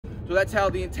So that's how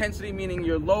the intensity, meaning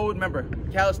your load, remember,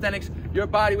 calisthenics, your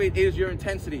body weight is your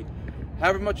intensity.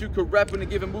 However much you could rep in a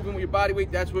given movement with your body weight,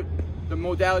 that's what the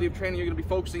modality of training you're gonna be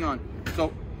focusing on.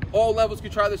 So all levels can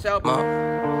try this out.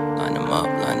 Line them up,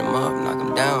 knock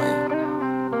them down,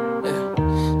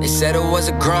 yeah. They said it was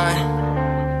a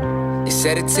grind. They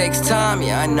said it takes time,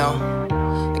 yeah, I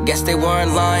know. I guess they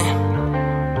weren't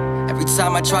lying. Every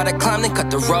time I try to climb, they cut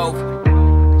the rope.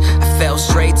 I fell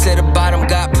straight to the bottom,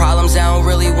 got problems, I don't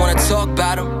really wanna talk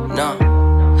about them, no.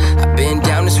 I've been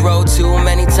down this road too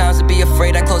many times to be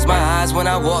afraid. I close my eyes when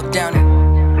I walk down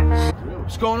it.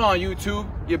 What's going on, YouTube?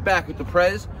 You're back with the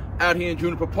Prez out here in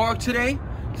Juniper Park today.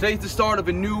 Today's the start of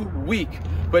a new week,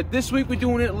 but this week we're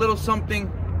doing it a little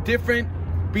something different,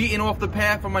 beating off the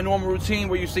path from my normal routine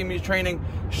where you see me training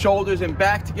shoulders and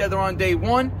back together on day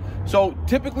one. So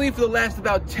typically for the last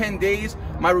about 10 days,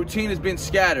 my routine has been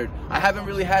scattered. I haven't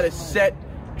really had a set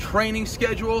training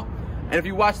schedule. And if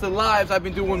you watch the lives, I've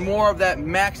been doing more of that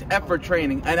max effort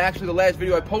training. And actually the last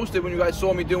video I posted when you guys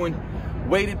saw me doing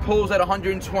weighted pulls at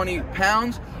 120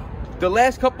 pounds, the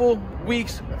last couple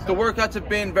weeks, the workouts have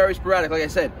been very sporadic. Like I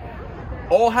said,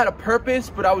 all had a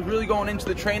purpose, but I was really going into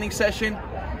the training session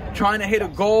trying to hit a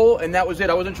goal, and that was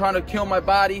it. I wasn't trying to kill my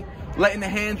body, letting the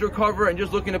hands recover and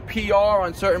just looking to PR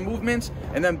on certain movements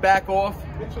and then back off,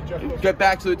 get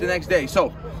back to it the next day.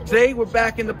 So today we're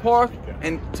back in the park,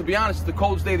 and to be honest, it's the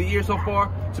coldest day of the year so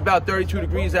far. It's about 32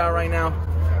 degrees out right now.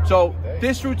 So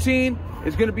this routine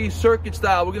is gonna be circuit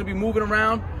style. We're gonna be moving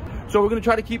around. So we're gonna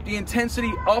try to keep the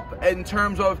intensity up in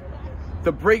terms of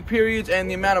the break periods and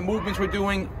the amount of movements we're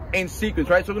doing in sequence,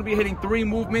 right? So we're gonna be hitting 3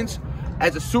 movements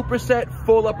as a superset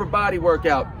full upper body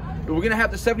workout. We're gonna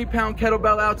have the 70-pound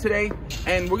kettlebell out today,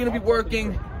 and we're gonna be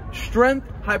working strength,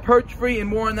 hypertrophy, and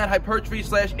more on that hypertrophy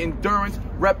 / endurance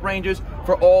rep ranges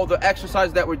for all the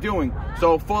exercises that we're doing.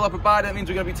 So full upper body, that means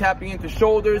we're gonna be tapping into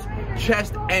shoulders,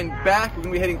 chest, and back. We're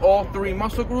gonna be hitting all 3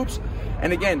 muscle groups.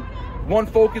 And again, one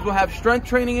focus will have strength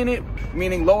training in it,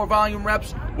 meaning lower volume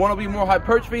reps. One will be more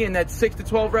hypertrophy in that 6 to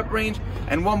 12 rep range,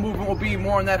 and one movement will be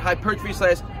more in that hypertrophy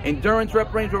 / endurance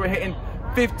rep range where we're hitting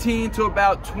 15 to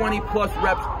about 20 plus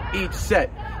reps each set.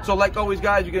 So like always,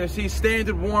 guys, you're gonna see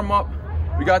standard warm up.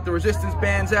 We got the resistance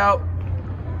bands out,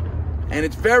 and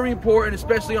it's very important,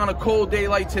 especially on a cold day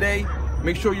like today.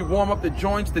 Make sure you warm up the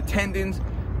joints, the tendons,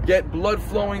 get blood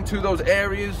flowing to those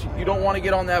areas. You don't want to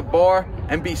get on that bar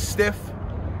and be stiff.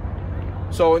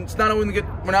 So it's not only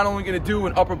we're not only going to do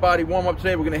an upper body warm up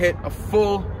today, we're going to hit a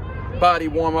full body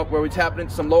warm up where we're tapping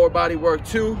into some lower body work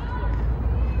too.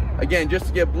 Again, just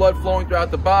to get blood flowing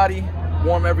throughout the body,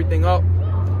 warm everything up.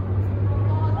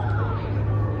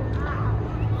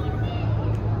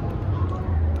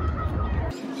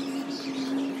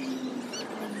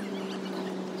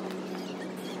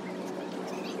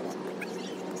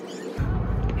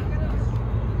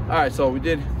 All right, so we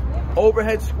did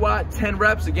overhead squat, 10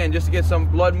 reps, again, just to get some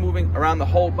blood moving around the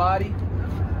whole body.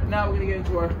 Now we're gonna get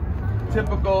into our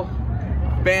typical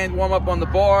band warm up on the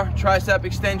bar, tricep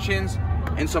extensions,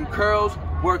 and some curls,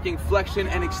 working flexion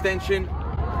and extension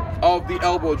of the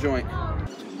elbow joint.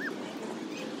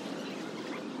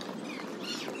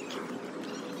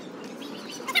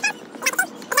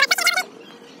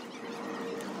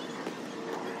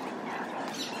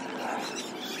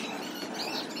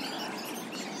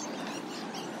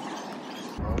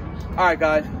 All right,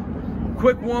 guys,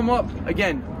 quick warm up.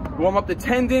 Again, warm up the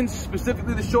tendons,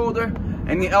 specifically the shoulder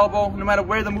and the elbow. No matter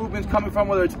where the movement's coming from,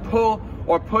 whether it's pull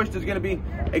or push, there's gonna be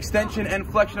extension and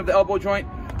flexion of the elbow joint.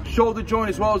 Shoulder joint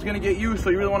as well is gonna get used, so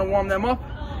you really wanna warm them up.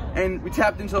 And we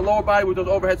tapped into the lower body with those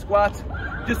overhead squats,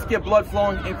 just to get blood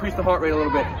flowing, increase the heart rate a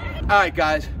little bit. All right,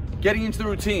 guys, getting into the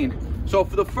routine. So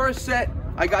for the first set,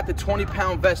 I got the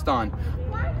 20-pound vest on.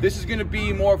 This is gonna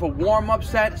be more of a warm-up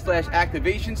set /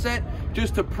 activation set,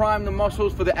 just to prime the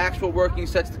muscles for the actual working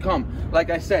sets to come.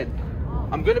 Like I said,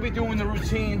 I'm gonna be doing the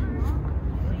routine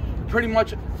pretty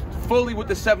much fully with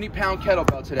the 70-pound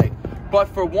kettlebell today. But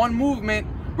for one movement,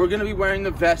 we're gonna be wearing the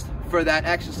vest for that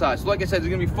exercise. So like I said, it's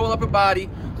gonna be full upper body.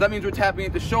 So that means we're tapping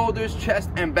into shoulders,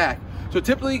 chest, and back. So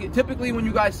typically when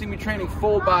you guys see me training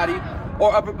full body,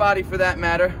 or upper body for that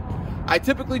matter, I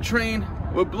typically train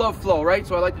with blood flow, right?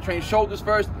 So I like to train shoulders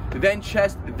first, then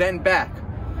chest, then back.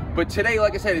 But today,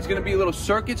 like I said, it's gonna be a little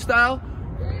circuit style.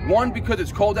 One, because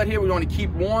it's cold out here, we want to keep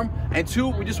warm. And 2,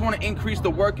 we just want to increase the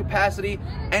work capacity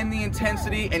and the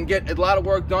intensity and get a lot of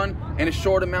work done in a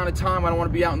short amount of time. I don't want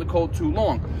to be out in the cold too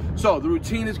long. So the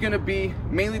routine is gonna be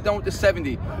mainly done with the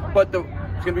 70, but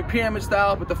it's gonna be pyramid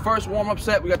style. But the first warm-up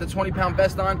set, we got the 20-pound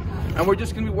vest on, and we're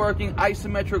just gonna be working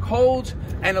isometric holds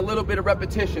and a little bit of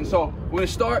repetition. So we're gonna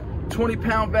start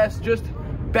 20-pound vest, just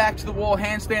back to the wall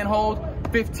handstand hold,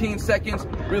 15 seconds,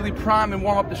 really prime and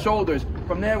warm up the shoulders.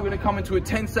 From there, we're gonna come into a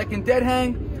 10-second dead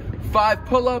hang, 5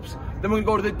 pull-ups, then we're gonna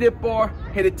go to the dip bar,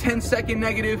 hit a 10-second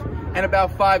negative, and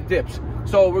about 5 dips.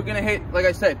 So we're gonna hit, like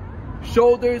I said,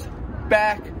 shoulders,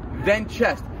 back, then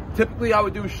chest. Typically, I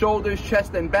would do shoulders,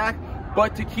 chest, and back,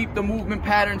 but to keep the movement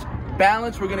patterns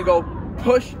balanced, we're gonna go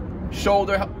push,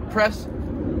 shoulder press,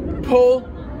 pull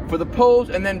for the pulls,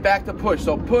 and then back to push.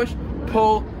 So push,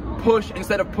 pull, push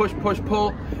instead of push, push,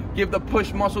 pull. Give the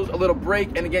push muscles a little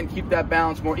break, and again, keep that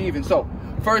balance more even. So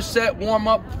first set, warm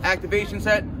up, activation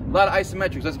set, a lot of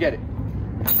isometrics. Let's get it.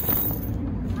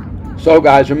 So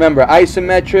guys, remember,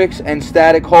 isometrics and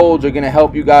static holds are gonna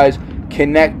help you guys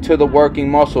connect to the working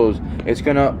muscles. It's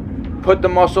gonna put the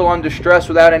muscle under stress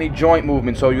without any joint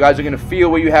movement. So you guys are gonna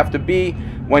feel where you have to be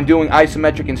when doing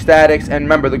isometric and statics. And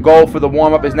remember, the goal for the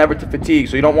warm-up is never to fatigue.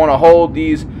 So you don't wanna hold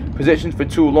these positions for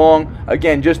too long.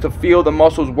 Again, just to feel the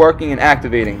muscles working and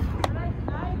activating.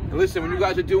 And listen, when you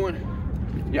guys are doing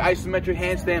your isometric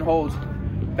handstand holds,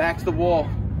 back to the wall,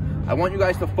 I want you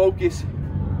guys to focus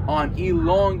on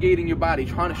elongating your body,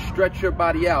 trying to stretch your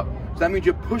body out. So that means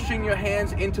you're pushing your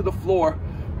hands into the floor,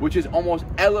 which is almost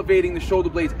elevating the shoulder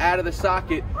blades out of the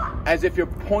socket as if you're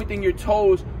pointing your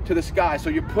toes to the sky. So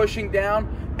you're pushing down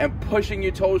and pushing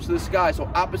your toes to the sky. So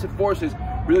opposite forces,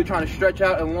 really trying to stretch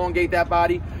out and elongate that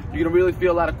body. You're gonna really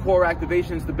feel a lot of core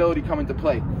activation and stability come into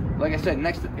play. Like I said,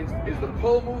 next is the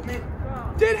pull movement,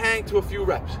 dead hang to a few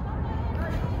reps.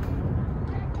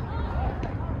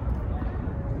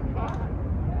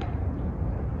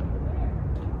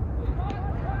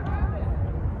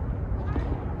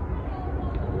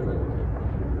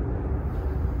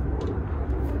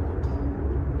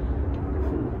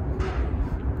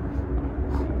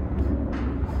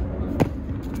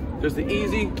 Just the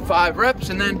easy 5 reps,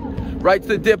 and then right to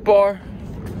the dip bar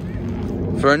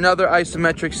for another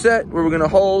isometric set where we're gonna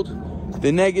hold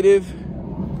the negative.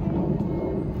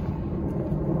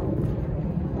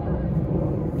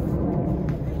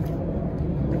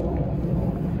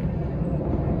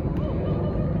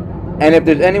 And if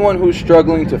there's anyone who's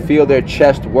struggling to feel their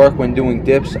chest work when doing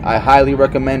dips, I highly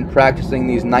recommend practicing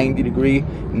these 90-degree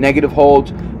negative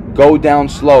holds. Go down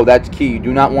slow, that's key. You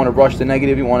do not want to rush the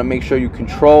negative. You want to make sure you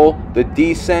control the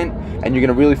descent, and you're going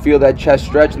to really feel that chest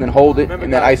stretch, and then hold it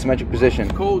in that isometric position.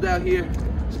 It's cold out here.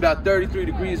 It's about 33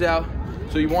 degrees out,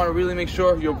 so you want to really make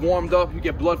sure you're warmed up, you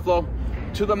get blood flow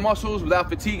to the muscles without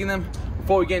fatiguing them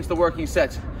before we get into the working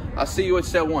sets. I'll see you at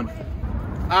set 1.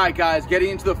 All right, guys,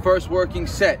 getting into the first working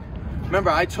set. Remember,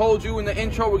 I told you in the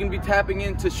intro we're going to be tapping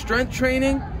into strength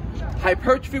training,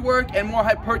 hypertrophy work, and more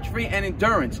hypertrophy and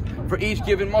endurance for each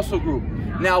given muscle group.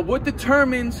 Now, what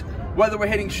determines whether we're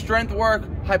hitting strength work,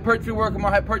 hypertrophy work, or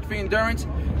more hypertrophy endurance?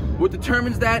 What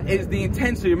determines that is the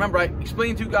intensity. Remember, I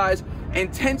explained to you guys,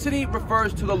 intensity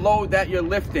refers to the load that you're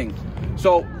lifting.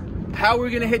 So how we're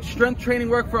gonna hit strength training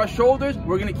work for our shoulders,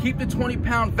 we're gonna keep the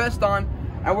 20-pound vest on,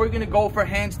 and we're gonna go for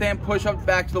handstand push-ups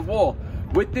back to the wall.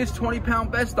 With this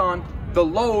 20-pound vest on, the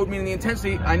load, meaning the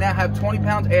intensity, I now have 20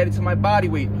 pounds added to my body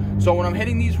weight. So when I'm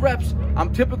hitting these reps,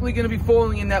 I'm typically gonna be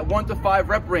falling in that 1 to 5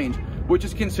 rep range, which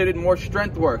is considered more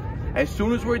strength work. As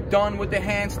soon as we're done with the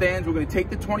handstands, we're gonna take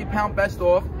the 20-pound vest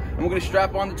off, and we're gonna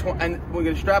strap on the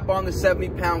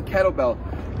 70-pound kettlebell.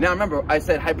 Now remember, I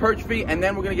said hypertrophy, and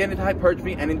then we're gonna get into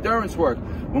hypertrophy and endurance work.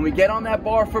 When we get on that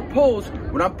bar for pulls,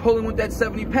 when I'm pulling with that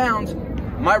 70 pounds,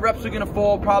 my reps are gonna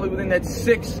fall probably within that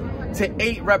 6 to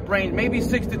 8 rep range, maybe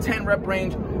 6 to 10 rep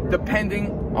range, depending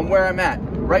on where I'm at,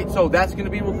 right? So that's gonna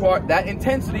be required, that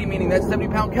intensity, meaning that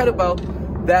 70-pound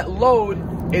kettlebell, that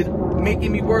load is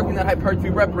making me work in that hypertrophy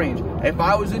rep range. If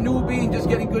I was a newbie and just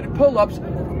getting good at pull-ups,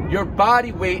 your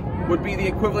body weight would be the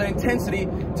equivalent intensity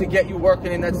to get you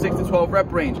working in that 6 to 12 rep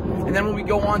range. And then when we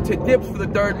go on to dips for the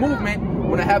third movement,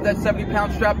 when I have that 70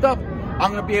 pounds strapped up,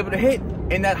 I'm gonna be able to hit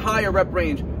in that higher rep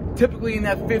range, typically in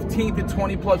that 15 to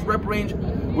 20 plus rep range,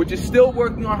 which is still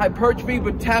working on hypertrophy,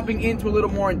 but tapping into a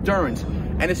little more endurance.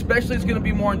 And especially it's gonna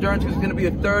be more endurance because it's gonna be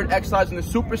the third exercise in the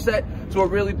superset, so we're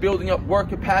really building up work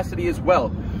capacity as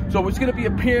well. So it's gonna be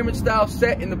a pyramid style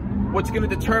set, and what's gonna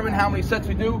determine how many sets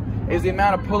we do is the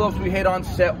amount of pull-ups we hit on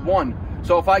set 1.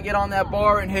 So if I get on that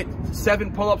bar and hit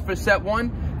 7 pull-ups for set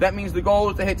 1, that means the goal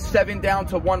is to hit 7 down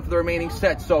to 1 for the remaining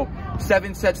sets. So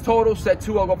 7 sets total. Set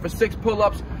 2, I'll go for 6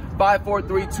 pull-ups. 5, 4,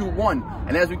 3, 2, 1.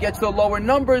 And as we get to the lower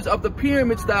numbers of the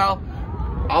pyramid style,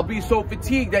 I'll be so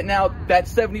fatigued that now that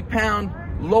 70-pound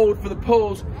load for the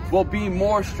pulls will be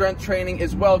more strength training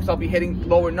as well, because I'll be hitting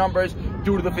lower numbers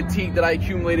due to the fatigue that I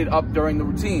accumulated up during the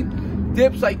routine.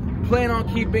 Dips, I plan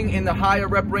on keeping in the higher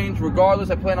rep range regardless.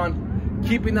 I plan on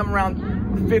keeping them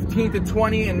around 15 to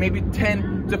 20 and maybe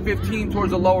 10 to 15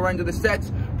 towards the lower end of the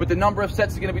sets, but the number of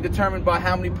sets is gonna be determined by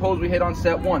how many pulls we hit on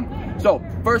set 1. So,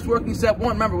 first working set 1,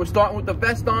 remember, we're starting with the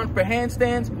vest on for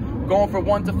handstands, going for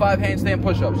 1 to 5 handstand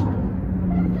push-ups.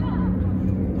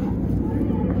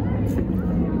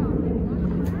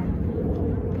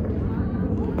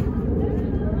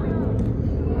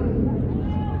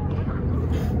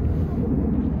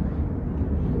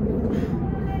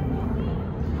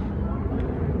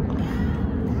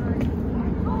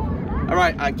 All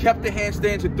right, I kept the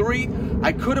handstands at 3.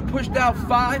 I could have pushed out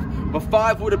 5, but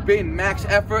 5 would have been max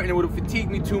effort and it would have fatigued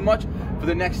me too much for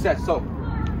the next set. So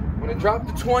I'm gonna drop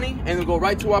to 20 and then go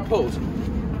right to our pulls.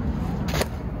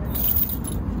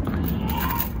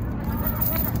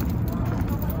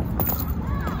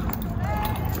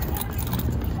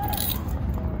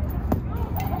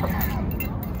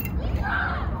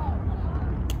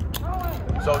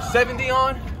 So 70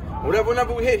 on, whatever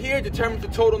number we hit here determines the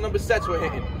total number of sets we're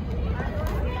hitting.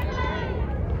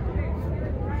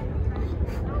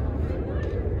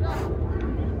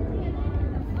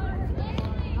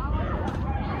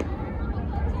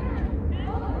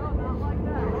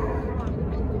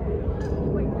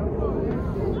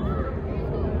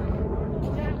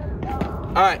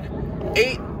 All right,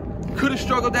 8, could have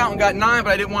struggled out and got 9,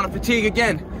 but I didn't want to fatigue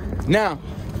again. Now,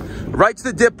 right to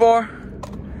the dip bar.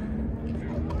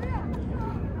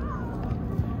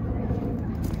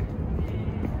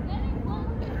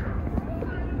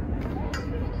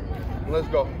 Let's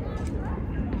go.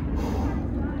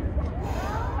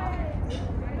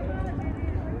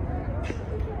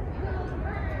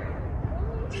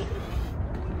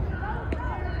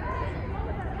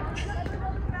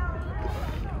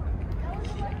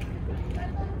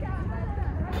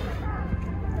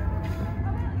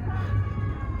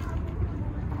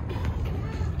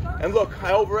 And look,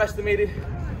 I overestimated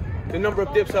the number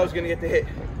of dips I was gonna get to hit.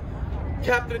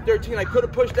 Capped it at 13, I could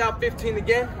have pushed out 15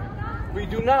 again, but you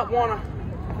do not wanna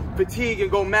fatigue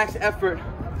and go max effort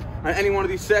on any one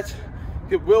of these sets.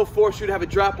 It will force you to have a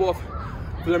drop off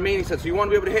for the remaining sets. So you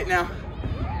wanna be able to hit now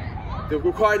the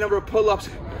required number of pull-ups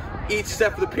each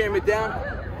set for the pyramid down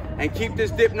and keep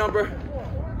this dip number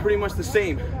pretty much the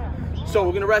same. So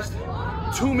we're gonna rest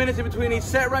 2 minutes in between each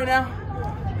set right now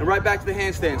and right back to the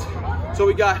handstands. So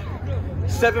we got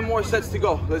 7 more sets to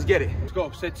go. Let's get it. Let's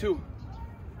go, set 2.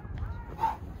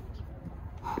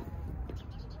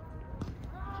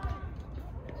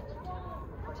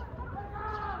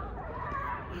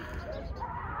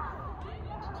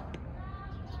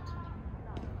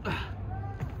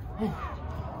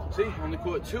 See, only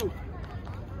caught 2.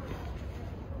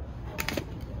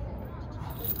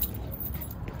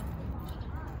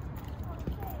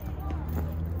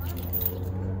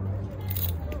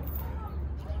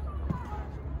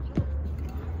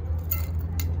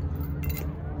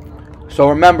 So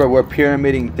remember, we're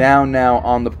pyramiding down now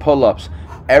on the pull-ups.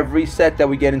 Every set that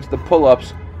we get into the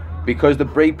pull-ups, because the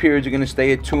break periods are going to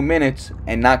stay at 2 minutes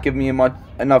and not give me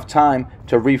enough time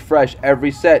to refresh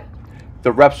every set,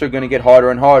 the reps are going to get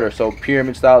harder and harder. So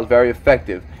pyramid style is very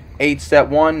effective. 8 set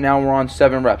 1, now we're on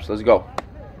 7 reps. Let's go.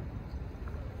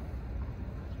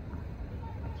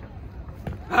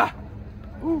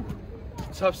 Woo.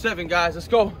 Tough 7, guys. Let's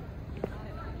go.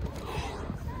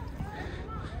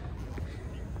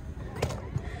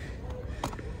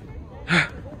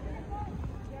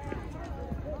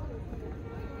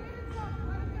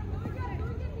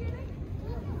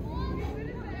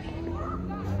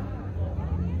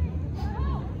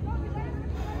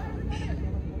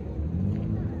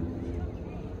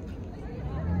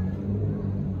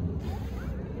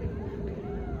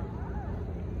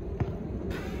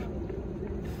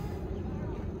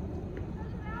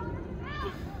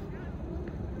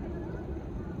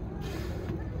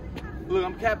 Look,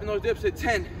 I'm capping those dips at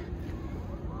 10.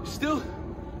 Still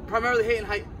primarily hitting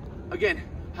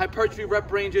hypertrophy rep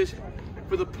ranges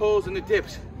for the pulls and the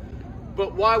dips.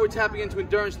 But why we're tapping into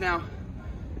endurance now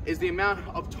is the amount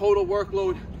of total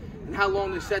workload and how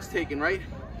long the set's taking, right?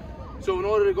 So in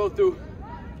order to go through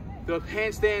the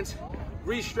handstands,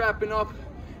 re-strapping up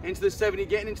into the 70,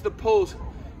 getting into the pulls,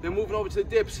 then moving over to the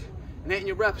dips and hitting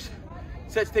your reps,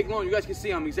 sets take long. You guys can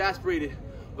see I'm exasperated.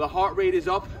 The heart rate is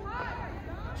up.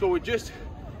 So it's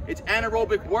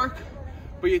anaerobic work,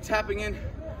 but you're tapping in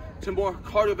to more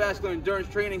cardiovascular endurance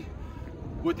training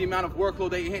with the amount of workload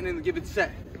that you're hitting in the given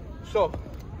set. So,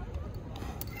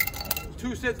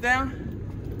 2 sets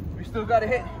down, we still gotta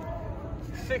hit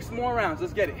 6 more rounds.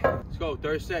 Let's get it. Let's go,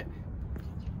 3rd set.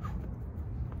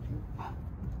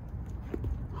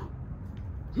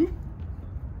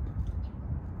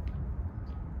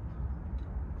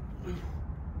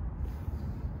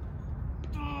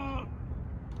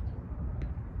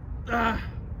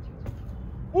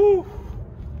 Woo!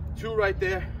 right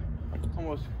there.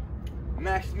 Almost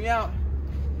maxed me out.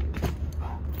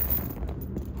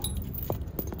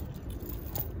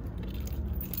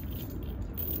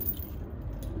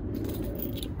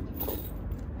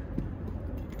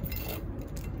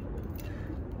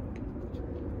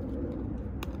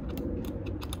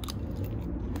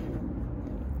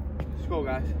 Let's go,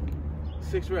 guys.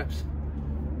 6 reps.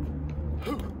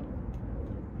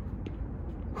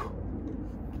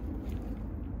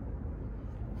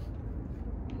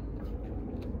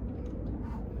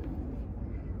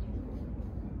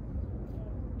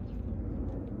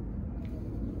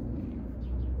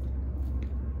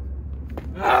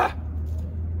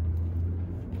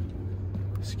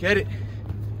 Let's get it.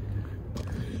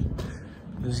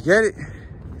 Let's get it.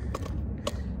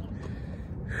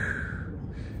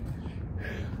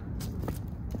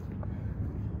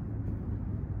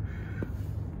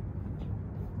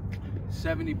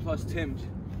 +70 Tims.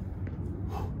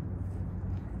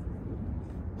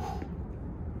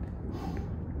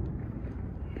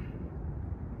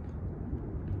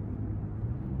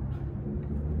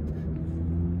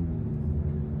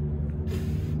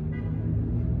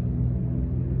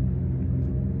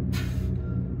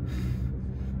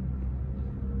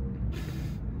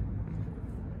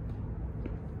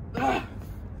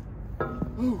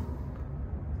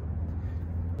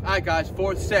 Alright guys,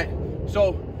 4th set.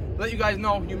 So let you guys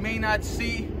know, you may not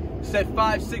see set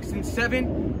 5, 6, and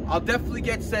 7. I'll definitely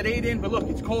get set 8 in, but look,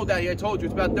 it's cold out here. I told you,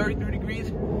 it's about 33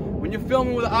 degrees. When you're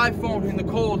filming with an iPhone in the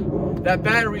cold, that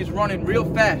battery is running real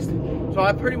fast. So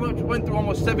I pretty much went through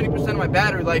almost 70% of my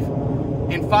battery life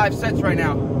in 5 sets right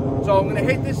now. So I'm gonna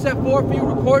hit this set 4 for you,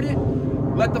 record it,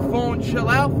 let the phone chill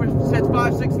out for sets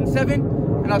 5, 6, and 7,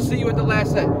 and I'll see you at the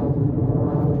last set.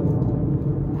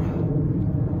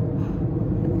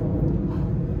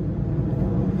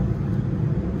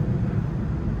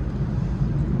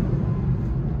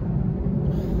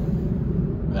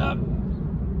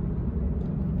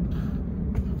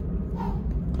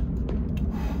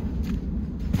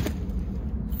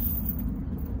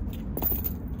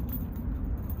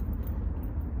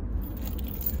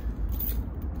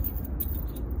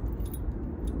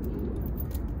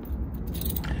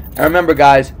 And remember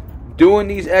guys, doing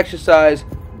these exercises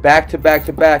back to back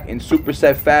to back in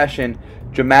superset fashion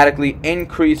dramatically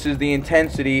increases the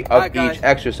intensity of each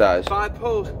exercise. 5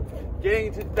 pulls,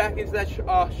 getting back into that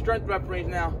strength rep range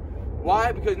now.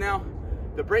 Why? Because now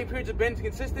the break periods have been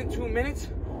consistent, 2 minutes,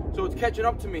 so it's catching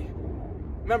up to me.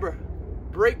 Remember,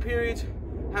 break periods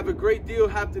have a great deal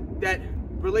that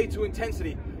relate to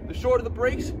intensity. The shorter the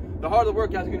breaks, the harder the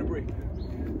workout's gonna be.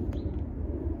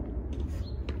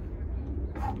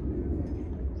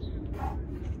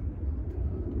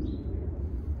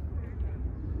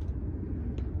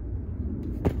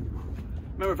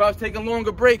 Remember, if I was taking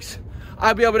longer breaks,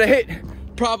 I'd be able to hit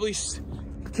probably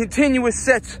continuous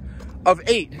sets of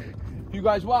 8. If you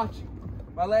guys watch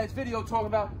my last video talking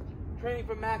about training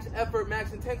for max effort,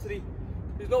 max intensity,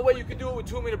 there's no way you can do it with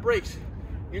 2-minute breaks.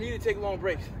 You need to take long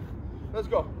breaks. Let's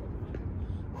go.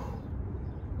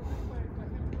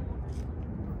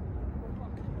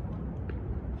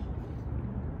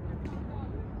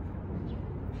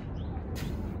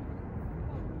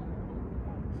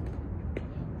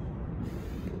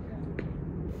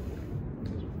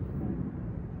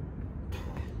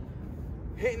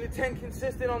 Hitting the 10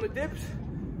 consistent on the dips,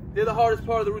 they're the hardest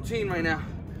part of the routine right now.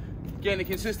 Getting a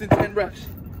consistent 10 reps.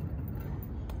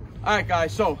 All right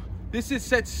guys, so this is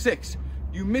set 6.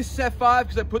 You missed set 5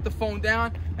 because I put the phone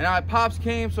down and our Pops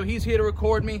came, so he's here to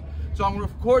record me. So I'm gonna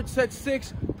record set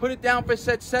 6, put it down for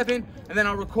set 7, and then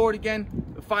I'll record again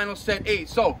the final set 8.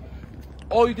 So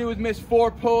all you did was miss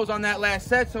 4 pulls on that last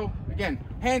set. So again,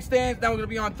 handstands, now we're gonna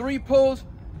be on 3 pulls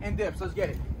and dips. Let's get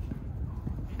it.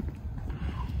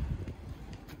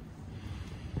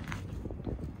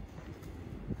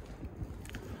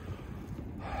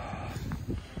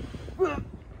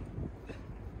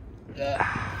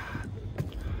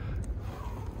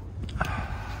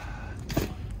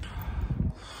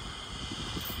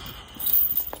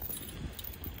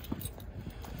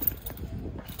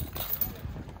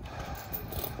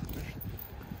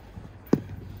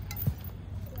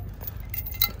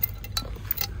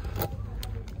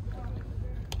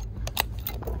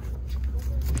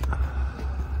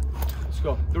 Let's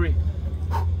go. 3.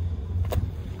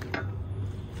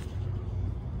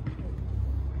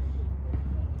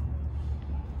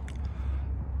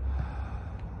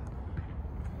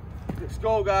 Let's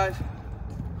go, guys.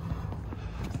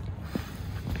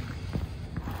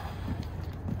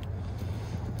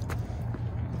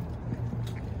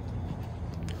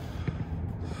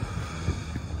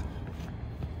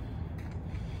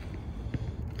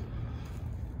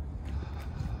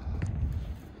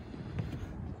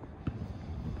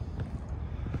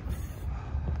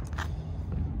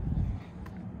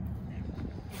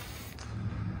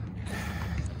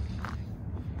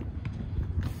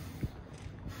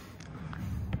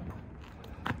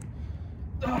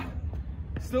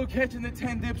 still catching the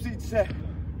 10 dips each set.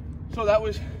 So that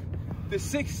was the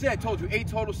 6th set. Told you 8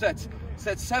 total sets.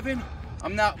 Set 7,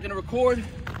 I'm not gonna record.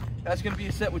 That's gonna be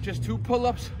a set with just 2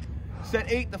 pull-ups.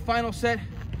 Set 8, the final set,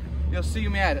 you'll see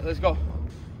me at it. Let's go. All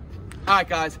right,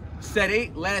 guys, set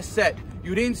 8, last set.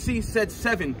 You didn't see set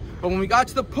 7, but when we got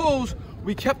to the pulls,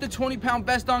 we kept the 20-pound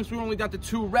best on, so we were only down to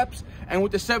 2 reps, and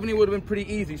with the 70, it would have been pretty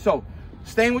easy. So,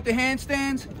 staying with the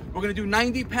handstands, we're gonna do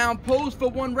 90-pound pulls for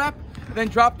 1 rep, then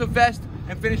drop the vest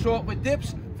and finish off with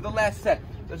dips for the last set.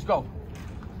 Let's go.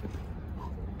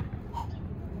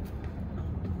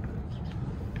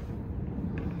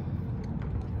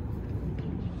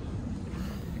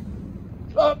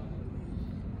 Up.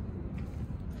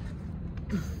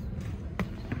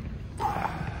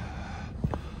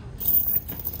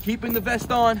 Keeping the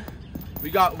vest on, we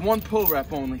got 1 pull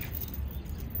rep only.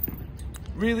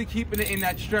 Really keeping it in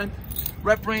that strength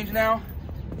rep range now,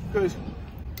 because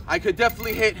I could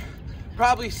definitely hit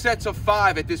probably sets of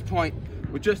 5 at this point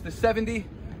with just the 70.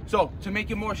 So to make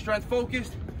it more strength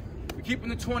focused, we're keeping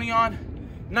the 20 on,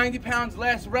 90 pounds,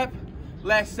 last rep,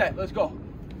 last set. Let's go.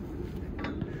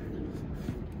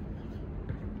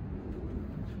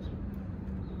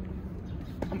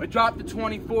 I'm gonna drop the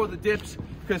 20 for the dips,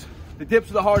 because the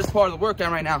dips are the hardest part of the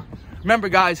workout right now. Remember,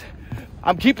 guys,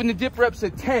 I'm keeping the dip reps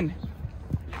at 10.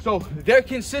 So they're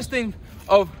consisting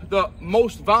of the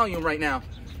most volume right now.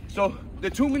 So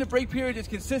the 2-minute break period is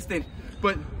consistent,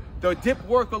 but the dip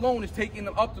work alone is taking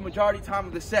them up the majority time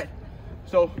of the set.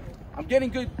 So I'm getting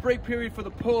good break period for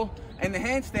the pull and the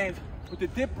handstands, but the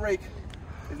dip break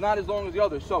is not as long as the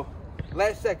others. So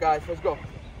last set, guys, let's go.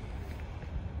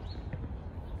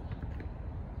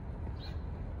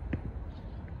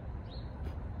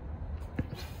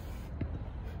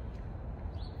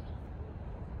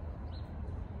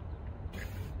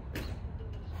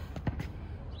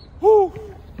 Woo!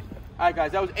 All right,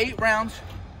 guys, that was 8 rounds,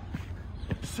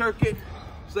 circuit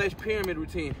 / pyramid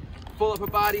routine. Full upper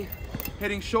body,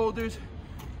 hitting shoulders,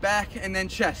 back, and then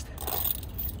chest.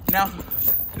 Now,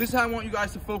 this is how I want you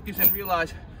guys to focus and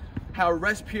realize how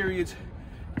rest periods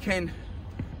can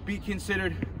be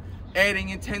considered adding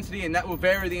intensity, and that will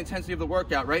vary the intensity of the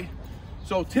workout, right?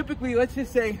 So typically, let's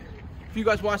just say, if you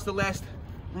guys watched the last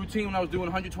routine when I was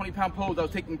doing 120-pound pulls, I was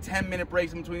taking 10-minute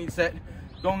breaks in between each set,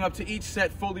 going up to each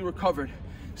set fully recovered,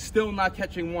 still not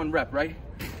catching 1 rep, right?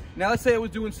 Now let's say I was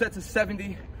doing sets of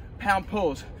 70-pound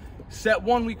pulls. Set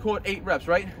 1, we caught 8 reps,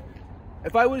 right?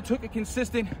 If I would have took a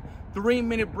consistent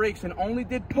 3-minute breaks and only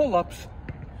did pull-ups,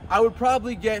 I would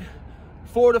probably get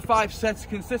 4 to 5 sets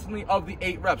consistently of the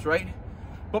 8 reps, right?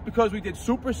 But because we did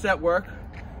superset work,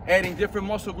 adding different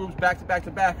muscle groups back to back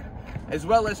to back, as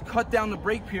well as cut down the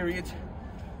break periods,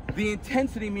 the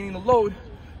intensity, meaning the load,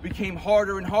 became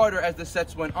harder and harder as the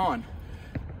sets went on.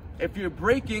 If you're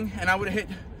breaking, and I would have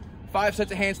hit 5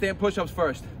 sets of handstand push-ups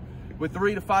first, with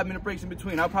 3 to 5 minute breaks in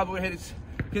between, I probably would have hit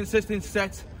consistent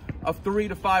sets of 3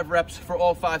 to 5 reps for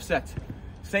all 5 sets.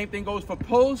 Same thing goes for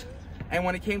pulls, and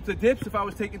when it came to dips, if I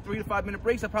was taking 3 to 5 minute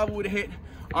breaks, I probably would have hit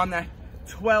on that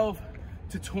 12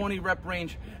 to 20 rep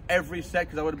range every set,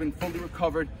 because I would have been fully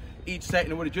recovered each set,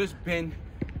 and it would have just been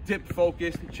dip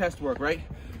focused chest work, right?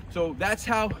 So that's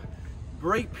how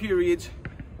break periods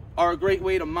are a great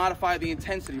way to modify the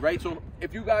intensity, right? So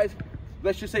if you guys,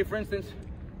 let's just say for instance,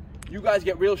 you guys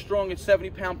get real strong at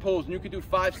 70-pound pulls, and you could do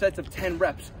 5 sets of 10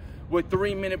 reps with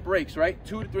 3-minute breaks, right?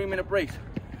 2 to 3 minute breaks.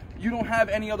 You don't have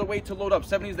any other weight to load up.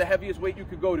 70 is the heaviest weight you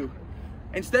could go to.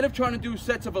 Instead of trying to do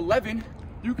sets of 11,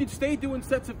 you could stay doing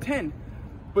sets of 10.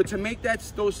 But to make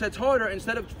those sets harder,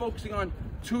 instead of focusing on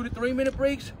 2 to 3 minute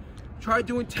breaks, try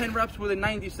doing 10 reps with a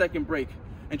 90-second break,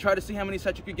 and try to see how many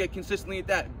sets you could get consistently at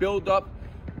that. Build up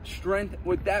strength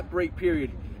with that break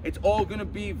period. It's all gonna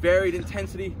be varied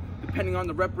intensity depending on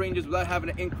the rep ranges without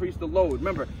having to increase the load.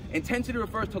 Remember, intensity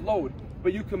refers to load,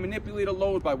 but you can manipulate a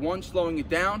load by 1, slowing it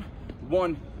down,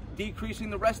 1, decreasing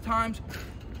the rest times.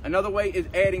 Another way is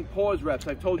adding pause reps.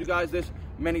 I've told you guys this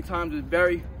many times.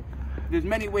 There's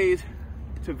many ways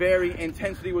to vary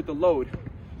intensity with the load.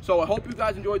 So I hope you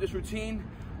guys enjoyed this routine.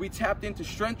 We tapped into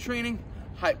strength training,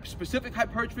 specific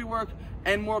hypertrophy work,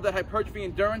 and more of the hypertrophy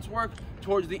endurance work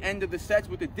towards the end of the sets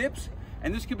with the dips.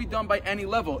 And this can be done by any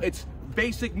level. It's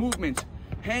basic movements,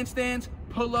 handstands,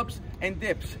 pull-ups, and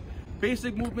dips.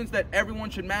 Basic movements that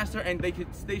everyone should master, and they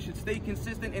should stay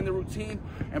consistent in the routine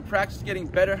and practice getting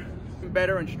better and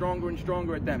better and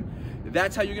stronger at them.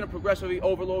 That's how you're gonna progressively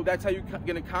overload. That's how you're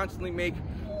gonna constantly make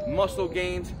muscle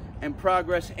gains and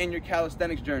progress in your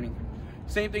calisthenics journey.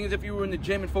 Same thing as if you were in the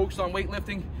gym and focused on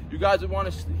weightlifting. You guys would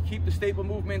want to keep the staple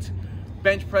movements,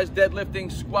 bench press,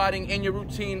 deadlifting, squatting in your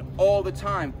routine all the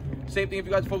time. Same thing if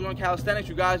you guys are focusing on calisthenics.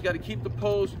 You guys got to keep the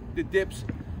pulls, the dips,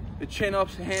 the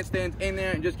chin-ups, the handstands in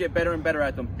there, and just get better and better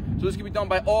at them. So this can be done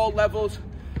by all levels.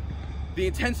 The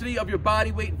intensity of your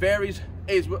body weight varies,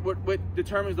 is what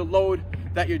determines the load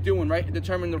that you're doing, right? It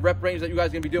determines the rep range that you guys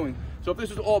are gonna be doing. So if this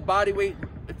was all body weight,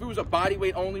 if it was a body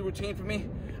weight only routine for me,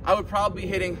 I would probably be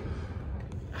hitting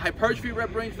hypertrophy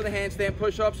rep range for the handstand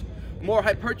push-ups, more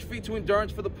hypertrophy to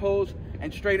endurance for the pulls,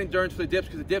 and straight endurance for the dips,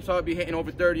 because the dips I would be hitting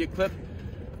over 30 a clip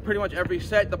pretty much every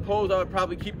set. The pulls I would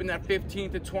probably keep in that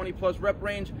 15 to 20 plus rep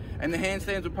range, and the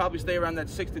handstands would probably stay around that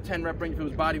 6 to 10 rep range if it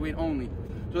was body weight only.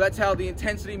 So that's how the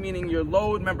intensity, meaning your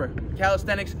load, remember,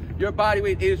 calisthenics, your body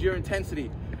weight is your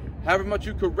intensity. However much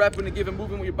you could rep in a given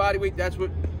movement with your body weight, that's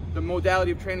what the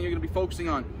modality of training you're gonna be focusing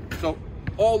on. So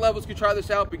all levels can try this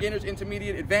out, beginners,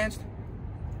 intermediate, advanced.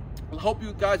 I hope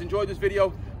you guys enjoyed this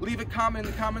video. Leave a comment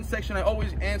in the comment section. I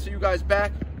always answer you guys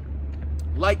back.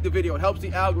 Like the video, it helps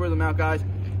the algorithm out, guys.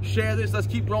 Share this, let's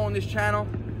keep growing this channel.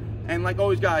 And like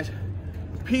always, guys,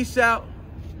 peace out.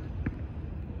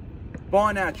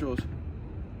 BARNATURALS.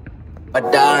 For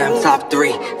a die, I'm top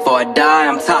 3. For a die,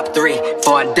 I'm top 3.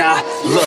 For a die, look.